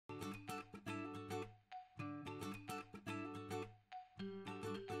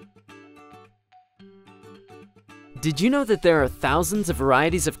Did you know that there are thousands of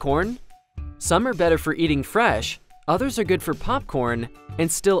varieties of corn? Some are better for eating fresh, others are good for popcorn,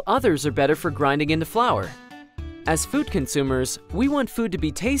 and still others are better for grinding into flour. As food consumers, we want food to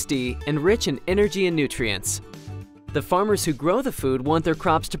be tasty and rich in energy and nutrients. The farmers who grow the food want their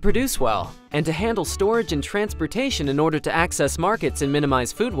crops to produce well and to handle storage and transportation in order to access markets and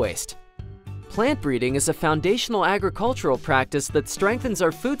minimize food waste. Plant breeding is a foundational agricultural practice that strengthens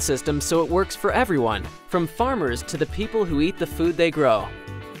our food system so it works for everyone, from farmers to the people who eat the food they grow.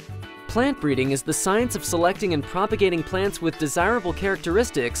 Plant breeding is the science of selecting and propagating plants with desirable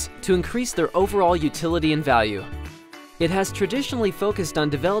characteristics to increase their overall utility and value. It has traditionally focused on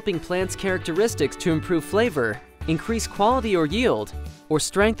developing plants' characteristics to improve flavor, increase quality or yield, or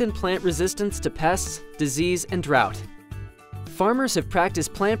strengthen plant resistance to pests, disease, and drought. Farmers have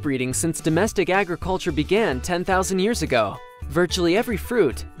practiced plant breeding since domestic agriculture began 10,000 years ago. Virtually every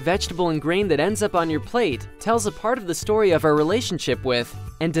fruit, vegetable, and grain that ends up on your plate tells a part of the story of our relationship with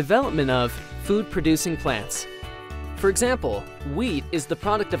and development of food-producing plants. For example, wheat is the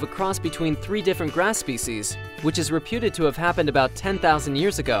product of a cross between 3 different grass species, which is reputed to have happened about 10,000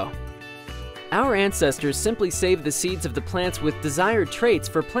 years ago. Our ancestors simply saved the seeds of the plants with desired traits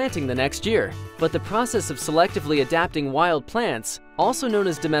for planting the next year, but the process of selectively adapting wild plants, also known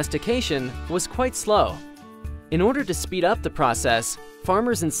as domestication, was quite slow. In order to speed up the process,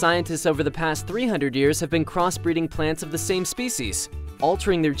 farmers and scientists over the past 300 years have been crossbreeding plants of the same species,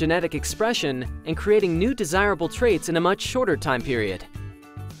 altering their genetic expression and creating new desirable traits in a much shorter time period.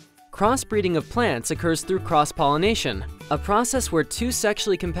 Crossbreeding of plants occurs through cross-pollination, a process where 2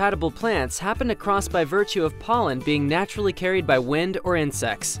 sexually compatible plants happen to cross by virtue of pollen being naturally carried by wind or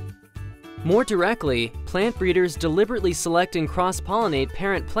insects. More directly, plant breeders deliberately select and cross-pollinate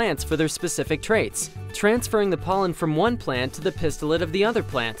parent plants for their specific traits, transferring the pollen from one plant to the pistillate of the other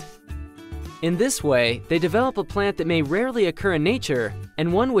plant. In this way, they develop a plant that may rarely occur in nature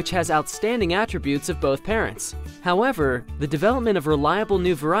and one which has outstanding attributes of both parents. However, the development of reliable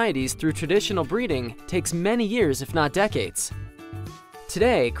new varieties through traditional breeding takes many years, if not decades.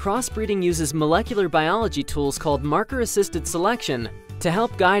 Today, crossbreeding uses molecular biology tools called marker-assisted selection to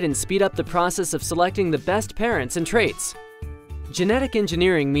help guide and speed up the process of selecting the best parents and traits. Genetic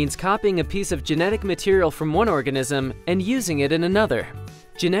engineering means copying a piece of genetic material from one organism and using it in another.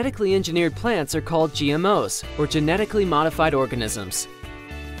 Genetically engineered plants are called GMOs, or genetically modified organisms.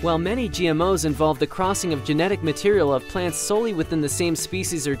 While many GMOs involve the crossing of genetic material of plants solely within the same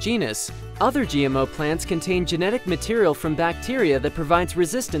species or genus, other GMO plants contain genetic material from bacteria that provides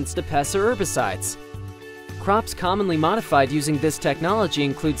resistance to pests or herbicides. Crops commonly modified using this technology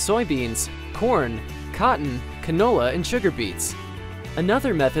include soybeans, corn, cotton, canola, and sugar beets.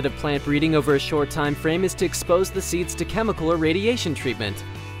 Another method of plant breeding over a short time frame is to expose the seeds to chemical or radiation treatment.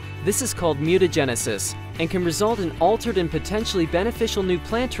 This is called mutagenesis and can result in altered and potentially beneficial new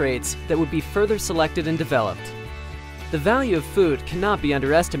plant traits that would be further selected and developed. The value of food cannot be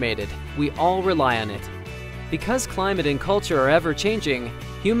underestimated. We all rely on it. Because climate and culture are ever-changing,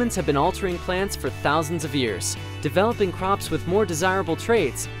 humans have been altering plants for thousands of years, developing crops with more desirable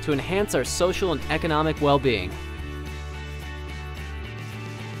traits to enhance our social and economic well-being.